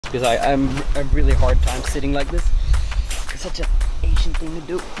because I'm a really hard time sitting like this. It's such an Asian thing to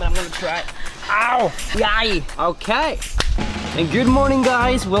do, but I'm gonna try. Ow! Yay! Okay. And good morning,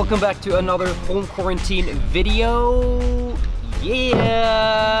 guys. Welcome back to another home quarantine video.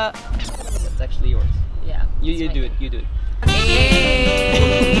 Yeah. That's actually yours. Yeah. You do it. You do it.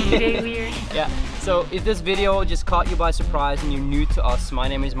 Hey. Weird. Yeah. So if this video just caught you by surprise and you're new to us, my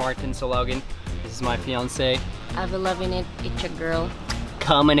name is Martinsolhaugen. This is my fiance. I've been loving it. It's your girl.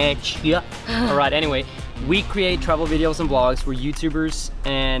 Coming at ya. All right. Anyway, we create travel videos and vlogs. We're YouTubers,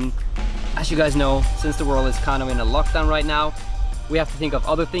 and as you guys know, since the world is kind of in a lockdown right now, we have to think of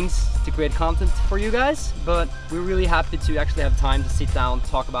other things to create content for you guys. But we're really happy to actually have time to sit down,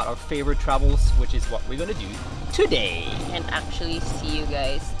 talk about our favorite travels, which is what we're gonna do today. And actually see you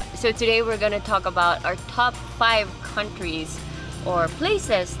guys. So today we're gonna talk about our top 5 countries or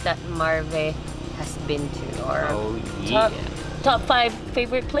places that Marve has been to, or top 5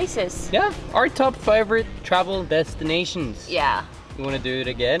 favorite places. Yeah, our top favorite travel destinations. Yeah. You want to do it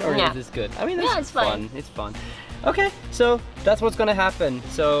again, or is this good? I mean, yeah, it's fun. It's fun. Okay, so that's what's gonna happen.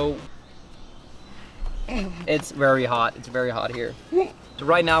 So it's very hot. It's very hot here. So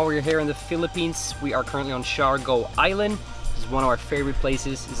right now we're here in the Philippines. We are currently on Siargao Island. This is one of our favorite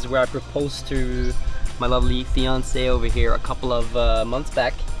places. This is where I proposed to my lovely fiance over here a couple of months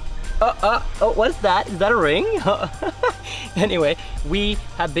back. Oh, what's that? Is that a ring? Anyway, we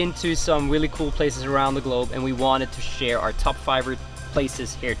have been to some really cool places around the globe, and we wanted to share our top 5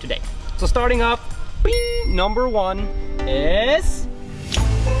 places here today. So starting off, number 1 is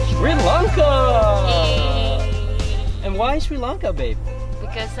Sri Lanka. Hey. And why Sri Lanka, babe?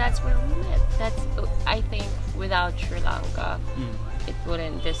 Because that's where we met. That's, I think, without Sri Lanka,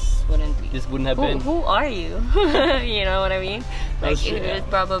 this wouldn't have been. Who are you? You know what I mean? Like, it was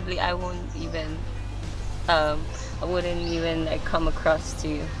probably, I wouldn't even like come across to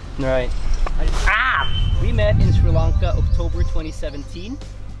you. Right. We met in Sri Lanka October 2017,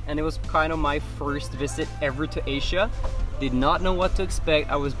 and it was kind of my first visit ever to Asia. Did not know what to expect.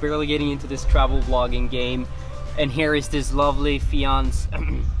 I was barely getting into this travel vlogging game, and here is this lovely fiance,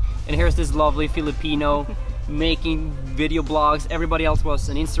 and here's this lovely Filipino making video blogs. Everybody else was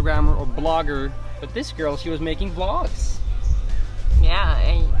an Instagrammer or blogger, but this girl, she was making vlogs. Yeah,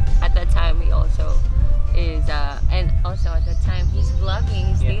 and at that time he also is and also at that time he's vlogging,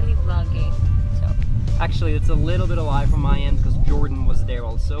 he's daily vlogging. So actually it's a little bit of lie from my end because Jordan was there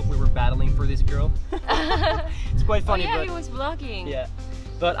also. We were battling for this girl. It's quite funny. Oh yeah, but he was vlogging. Yeah,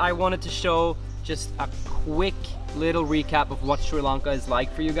 but I wanted to show just a quick little recap of what Sri Lanka is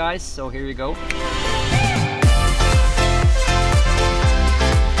like for you guys, so here you go.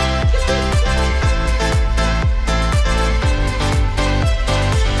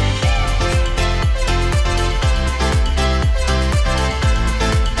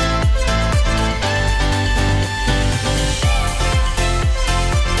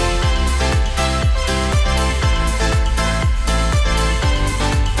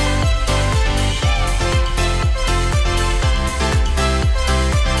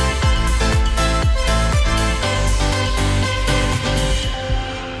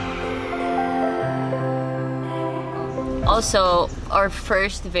 Also, our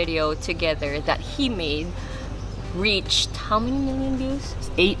first video together that he made reached how many million views?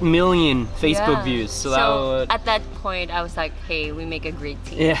 8 million Facebook views. So at that point, I was like, hey, we make a great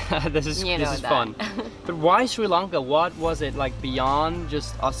team. Yeah, this is fun. But why Sri Lanka? What was it like beyond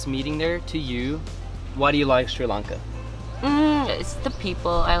just us meeting there to you? Why do you like Sri Lanka? It's the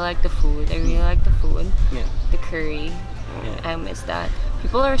people. I like the food. I really like the food. Yeah. The curry. Yeah. I miss that.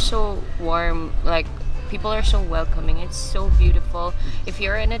 People are so warm. Like, people are so welcoming. It's so beautiful. If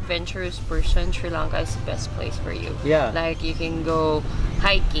you're an adventurous person, Sri Lanka is the best place for you. Yeah. Like, you can go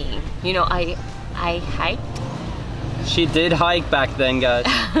hiking. You know, I hiked. She did hike back then, guys.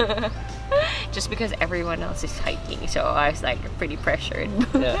 Just because everyone else is hiking, so I was like pretty pressured.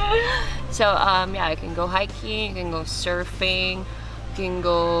 Yeah. So yeah, I can go hiking, you can go surfing, you can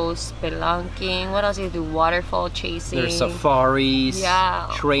go spelunking. What else do you do? Waterfall chasing. There's safaris,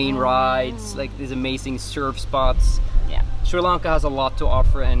 yeah, train rides, like these amazing surf spots. Yeah. Sri Lanka has a lot to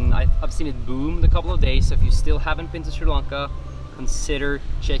offer, and I've seen it boom in a couple of days. So if you still haven't been to Sri Lanka, consider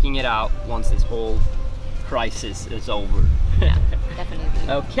checking it out once this whole crisis is over. Yeah, definitely.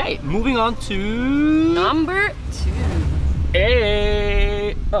 Okay, moving on to number 2.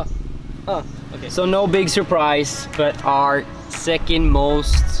 Hey. Okay. So no big surprise, but our second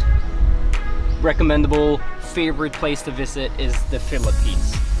most recommendable favorite place to visit is the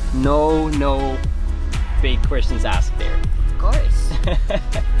Philippines. No big questions asked there. Of course.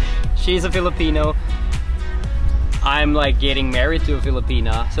 She's a Filipino. I'm like getting married to a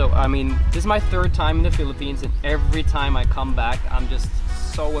Filipina. So I mean, this is my 3rd time in the Philippines, and every time I come back, I'm just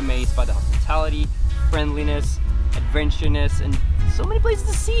so amazed by the hospitality, friendliness, adventureness, and so many places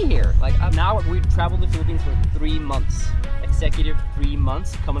to see here. Like now we've traveled the Philippines for 3 months. Consecutive 3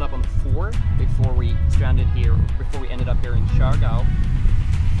 months, coming up on 4 before we stranded here, before we ended up here in Siargao.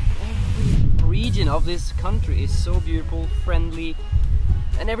 Every region of this country is so beautiful, friendly,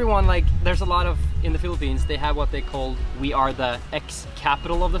 and everyone, like, there's a lot of, in the Philippines, they have what they call, we are the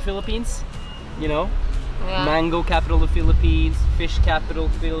capital of the Philippines, you know? Yeah. Mango capital of the Philippines, fish capital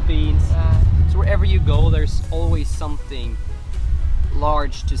of the Philippines. Yeah. So wherever you go, there's always something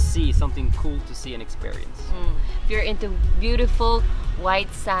large to see, something cool to see and experience. If you're into beautiful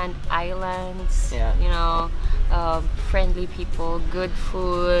white sand islands, yeah. you know, friendly people, good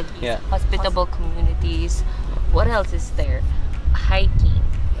food, yeah. hospitable communities. What else is there? Hiking,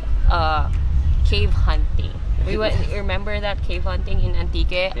 cave hunting. We went. Remember that cave hunting in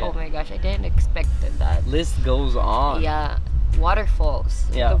Antique? Yeah. Oh my gosh, I didn't expect that. List goes on. Yeah. Waterfalls.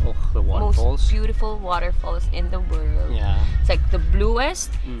 Yeah, the waterfalls. Most beautiful waterfalls in the world. Yeah. It's like the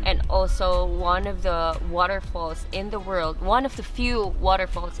bluest and also one of the waterfalls in the world, one of the few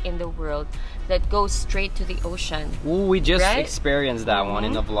waterfalls in the world that goes straight to the ocean. Ooh, we just experienced that one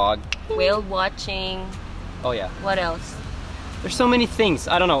in the vlog. Whale watching. Oh yeah. What else? There's so many things,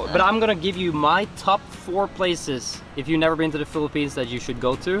 I don't know, but I'm gonna give you my top 4 places, if you've never been to the Philippines, that you should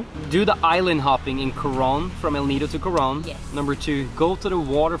go to. Do the island hopping in Coron, from El Nido to Coron. Yes. Number 2, go to the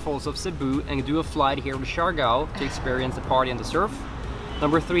waterfalls of Cebu and do a flight here to Siargao to experience the party and the surf.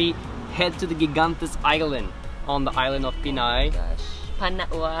 Number 3, head to the Gigantes Island on the island of Pinay.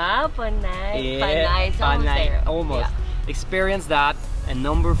 Wow, Panay. Yeah, Panay, it's almost there. Almost. Yeah. Experience that. And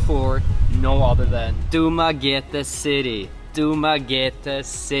number 4, no other than Dumaguete City. Dumaguete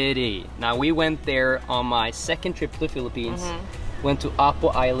City. Now we went there on my 2nd trip to the Philippines. Went to Apo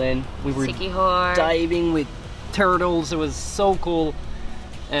Island. We were diving with turtles. It was so cool.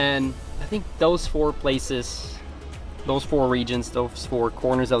 And I think those 4 places, those 4 regions, those 4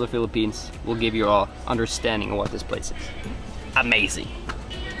 corners of the Philippines will give you an understanding of what this place is. Amazing.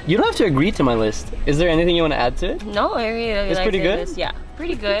 You don't have to agree to my list. Is there anything you want to add to it? No, I really it's like pretty good. List. Yeah,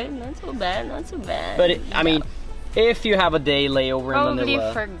 pretty good. Not so bad. Not so bad. But I mean, if you have a day layover in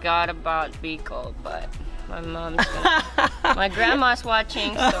Manila. Probably forgot about Bicol, but my mom's gonna, my grandma's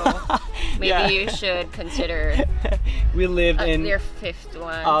watching, so maybe you should consider. We live in their 5th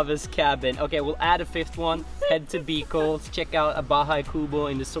one. Ava's cabin. Okay, we'll add a 5th one. Head to Bicol. Let's check out a Bahay Kubo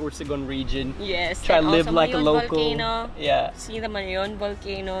in the Sorsogon region. Yes. Try to live like a local. Volcano. Yeah. See the Mayon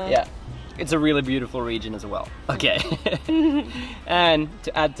volcano. Yeah. It's a really beautiful region as well. Okay. And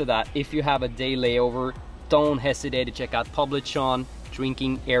to add to that, if you have a day layover, don't hesitate to check out Poblachon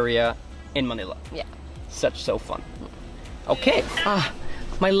drinking area in Manila. Yeah. So fun. Okay.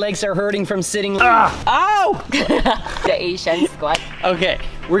 My legs are hurting from sitting. Ow! The Asian squat. Okay,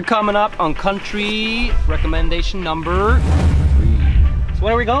 we're coming up on country recommendation number 3. So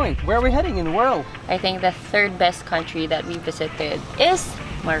where are we going? Where are we heading in the world? I think the 3rd best country that we visited is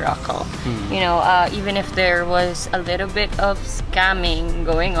Morocco. You know, even if there was a little bit of scamming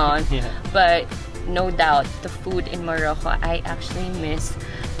going on, but no doubt the food in Morocco, I actually miss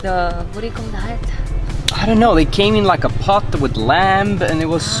the, what do you call that? I don't know, they came in like a pot with lamb and it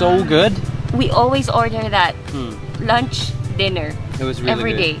was so good. We always order that. Lunch, dinner. It was really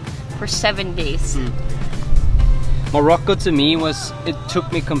every good. day for 7 days. Morocco to me it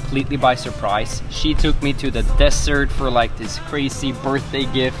took me completely by surprise. She took me to the desert for like this crazy birthday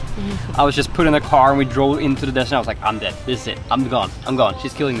gift. I was just put in a car and we drove into the desert and I was like, I'm dead, this is it, I'm gone,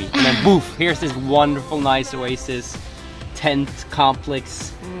 she's killing me. And then boof, here's this wonderful nice oasis, tent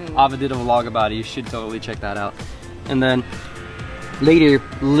complex. Ava did a vlog about it, you should totally check that out. And then later,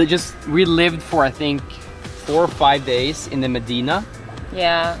 we lived for I think 4 or 5 days in the Medina.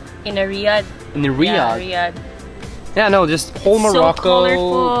 Yeah, in a Riyadh. In the Riyadh. Yeah, Riyadh. Yeah, no, just whole It's Morocco,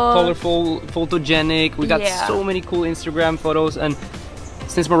 so colorful, photogenic. We got so many cool Instagram photos, and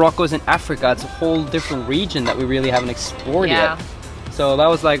since Morocco is in Africa, it's a whole different region that we really haven't explored yet. So that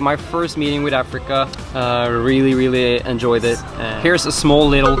was like my first meeting with Africa. Really enjoyed it. Here's a small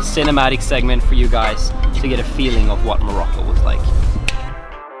little cinematic segment for you guys to get a feeling of what Morocco was like.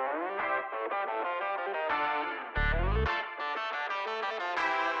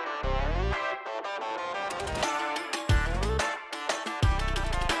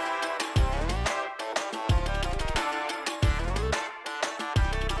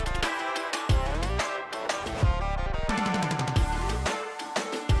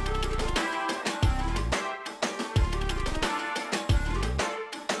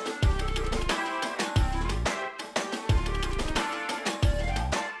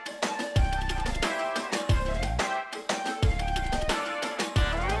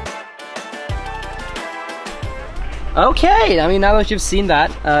 Okay, I mean, now that you've seen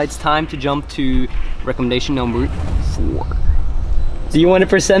that, it's time to jump to recommendation number 4. Do you want to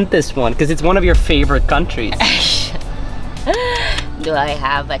present this one? Because it's one of your favorite countries. Do I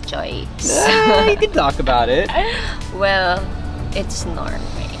have a choice? You can talk about it. Well, it's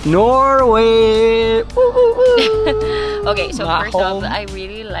Norway. Norway! Okay, so Not first off, home. I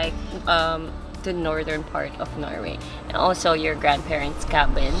really like the northern part of Norway, and also your grandparents'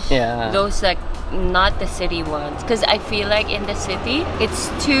 cabin. Yeah. Those, like, not the city ones, because I feel like in the city it's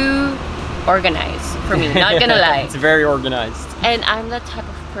too organized for me, not gonna lie. It's very organized. And I'm the type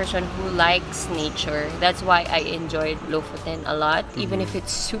of person who likes nature. That's why I enjoyed Lofoten a lot, even if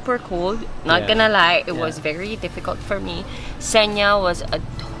it's super cold. Not gonna lie, it was very difficult for me. Senja was a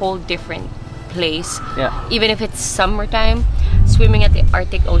whole different place. Yeah. Even if it's summertime, swimming at the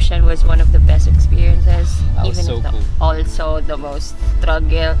Arctic Ocean was one of the best experiences. That was Even so if cool. also the most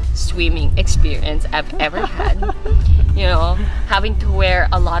struggle swimming experience I've ever had. You know, having to wear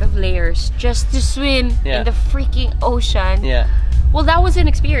a lot of layers just to swim in the freaking ocean. Yeah. Well, that was an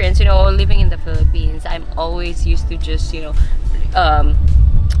experience, you know, living in the Philippines. I'm always used to just, you know,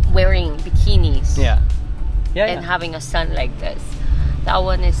 wearing bikinis. Yeah. And having a sun like this. That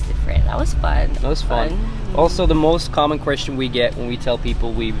one is different. That was fun. That was fun. Also, the most common question we get when we tell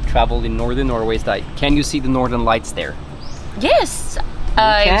people we've traveled in northern Norway is that, can you see the northern lights there? Yes!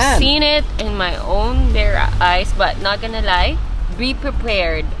 I've seen it in my own bare eyes, but not gonna lie, be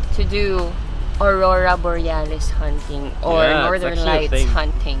prepared to do Aurora Borealis hunting or Northern Lights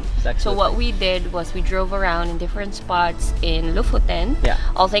hunting. So what we did was we drove around in different spots in Lofoten. Yeah.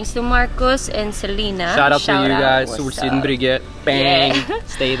 All thanks to Marcus and Selena. Shout out to you guys. What's Solhaugen up? Brygge. Bang!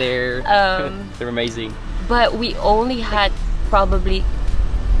 Stay there. They're amazing. But we only had probably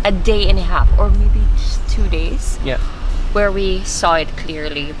a day and a half or maybe just 2 days. Yeah. Where we saw it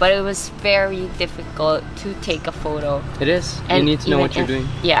clearly, but it was very difficult to take a photo. It is. And you need to know what you're doing.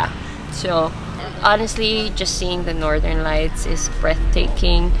 Yeah. So honestly, just seeing the northern lights is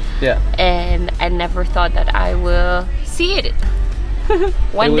breathtaking. Yeah. And I never thought that I will see it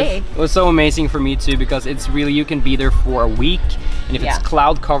one day. It was so amazing for me too, because it's really, you can be there for a week, and if it's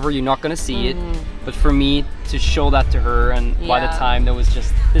cloud cover, you're not gonna see it. But for me to show that to her, and by the time there was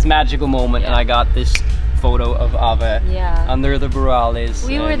just this magical moment, and I got this photo of Ave under the Borealis.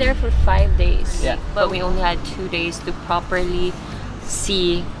 We were there for 5 days, Yeah. but we only had 2 days to properly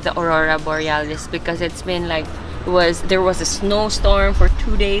see the Aurora Borealis, because it's been like, there was a snowstorm for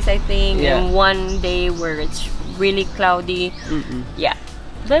 2 days, I think, and one day where it's really cloudy. Yeah,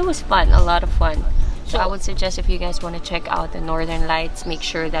 but it was fun, a lot of fun. So I would suggest, if you guys want to check out the northern lights, make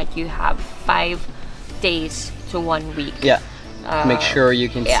sure that you have 5 days to 1 week. Yeah, make sure you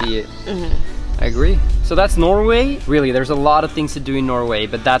can see it. I agree. So that's Norway. Really, there's a lot of things to do in Norway,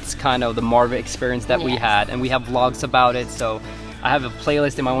 but that's kind of the Marve experience that we had, and we have vlogs about it. So I have a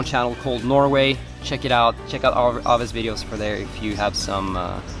playlist in my own channel called Norway. Check it out. Check out Ave's videos for there if you have some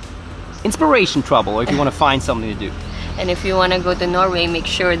inspiration trouble, or if you want to find something to do. And if you want to go to Norway, make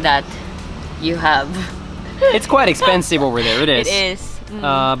sure that you have... It's quite expensive over there, it is. It is.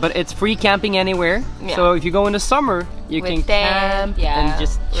 But it's free camping anywhere. So if you go in the summer, you can camp and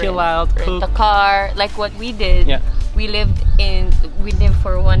just chill out, rent a car, like what we did. Yeah. We lived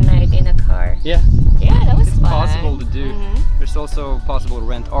for one night in a car. Yeah. Yeah, that was It's fun. possible to do. There's also possible to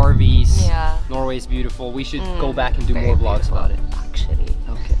rent RVs. Yeah. Norway is beautiful. We should go back and do more vlogs about it. Actually.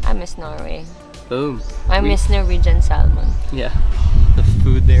 Okay. I miss Norway. Boom. I miss Norwegian salmon. Yeah. The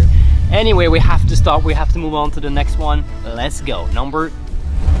food there. Anyway, we have to stop. We have to move on to the next one. Let's go. Number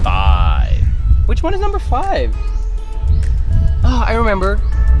 5. Which one is number 5? Oh, I remember.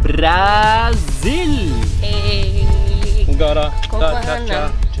 Brazil. Hey.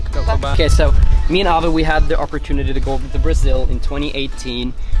 Okay, so me and Ave, we had the opportunity to go to Brazil in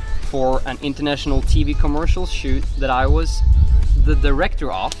 2018 for an international TV commercial shoot that I was the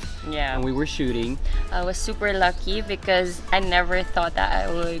director of. Yeah. And we were shooting. I was super lucky because I never thought that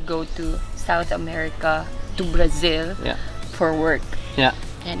I would go to South America, to Brazil, for work. Yeah.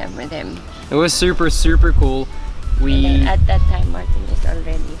 And I'm with him. It was super, super cool. And at that time, Martin was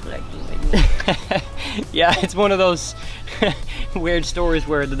already flirting with me. Yeah, it's one of those weird stories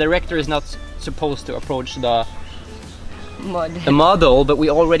where the director is not supposed to approach the model, but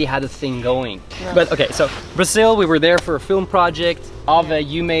we already had a thing going. Yeah. But okay, so Brazil, we were there for a film project. Ave,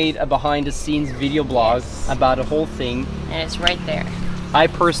 you made a behind-the-scenes video blog about the whole thing. And it's right there. I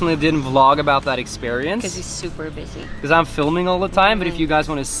personally didn't vlog about that experience. Because he's super busy. Because I'm filming all the time, but if you guys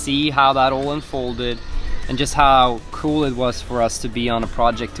want to see how that all unfolded, and just how cool it was for us to be on a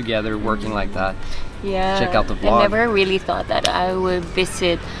project together working like that. Yeah, check out the vlog. I never really thought that I would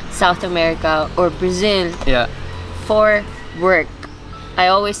visit South America or Brazil for work. I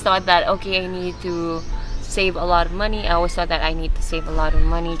always thought that, okay, I need to save a lot of money. I always thought that I need to save a lot of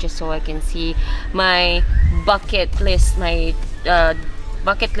money just so I can see my bucket list, my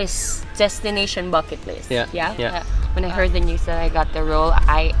bucket list, destination bucket list. Yeah. When I heard the news that I got the role,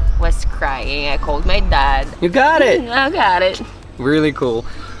 I was crying. I called my dad. You got it! I got it. Really cool.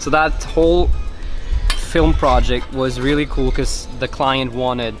 So that whole film project was really cool because the client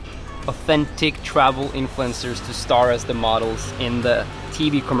wanted authentic travel influencers to star as the models in the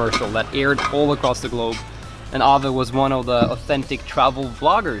TV commercial that aired all across the globe. And Ave was one of the authentic travel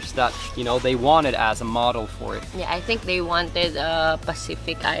vloggers that, you know, they wanted as a model for it. Yeah, I think they wanted a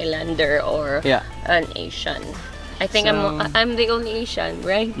Pacific Islander or an Asian. I think I'm the only Asian,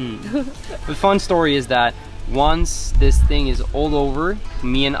 right? The fun story is that once this thing is all over,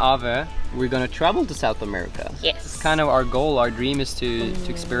 me and Ave, we're gonna travel to South America. Yes. It's kind of our goal, our dream is to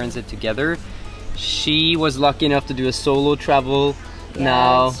experience it together. She was lucky enough to do a solo travel. Yeah,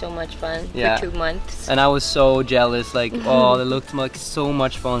 now it's so much fun for 2 months. And I was so jealous, like, oh, it looked like so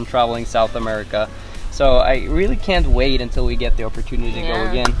much fun traveling South America. So I really can't wait until we get the opportunity to go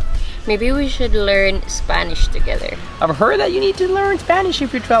again. Maybe we should learn Spanish together. I've heard that you need to learn Spanish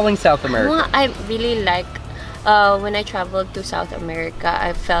if you're traveling South America. Well, I really like, when I traveled to South America,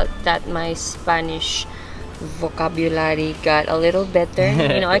 I felt that my Spanish vocabulary got a little better.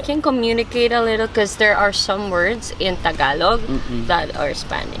 You know, I can communicate a little because there are some words in Tagalog that are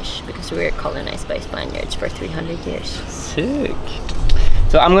Spanish because we were colonized by Spaniards for 300 years. Sick.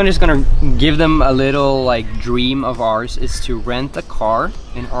 So I'm just gonna give them a little like dream of ours is to rent a car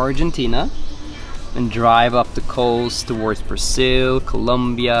in Argentina and drive up the coast towards Brazil,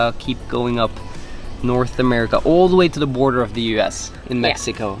 Colombia, keep going up North America, all the way to the border of the US in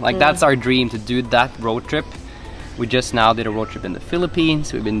Mexico. Like that's our dream, to do that road trip. We just now did a road trip in the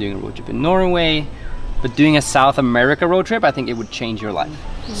Philippines, we've been doing a road trip in Norway, but doing a South America road trip, I think it would change your life.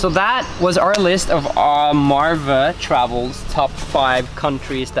 So that was our list of Marve Travels top 5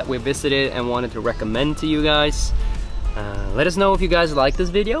 countries that we visited and wanted to recommend to you guys. Let us know if you guys like this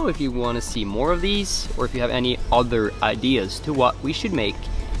video, if you want to see more of these, or if you have any other ideas to what we should make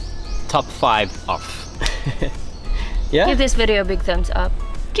top 5 of. Give this video a big thumbs up.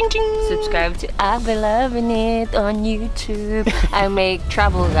 Ching, ching. Subscribe to I've been loving it on YouTube. I make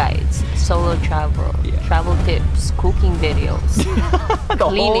travel guides, solo travel, travel tips, cooking videos,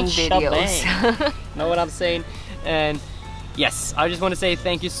 cleaning videos. Know what I'm saying? And yes, I just want to say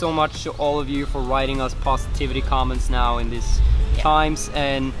thank you so much to all of you for writing us positivity comments now in these times.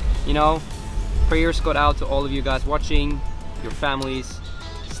 And you know, prayers go out to all of you guys watching, your families.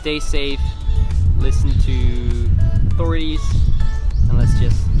 Stay safe, listen to authorities, and let's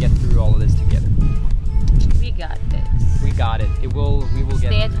just get through all of this together. We got this. We got it. We will get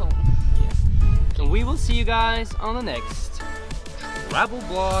Stay at home. Yeah. So we will see you guys on the next travel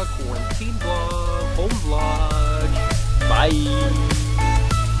vlog, quarantine vlog, home vlog. Bye.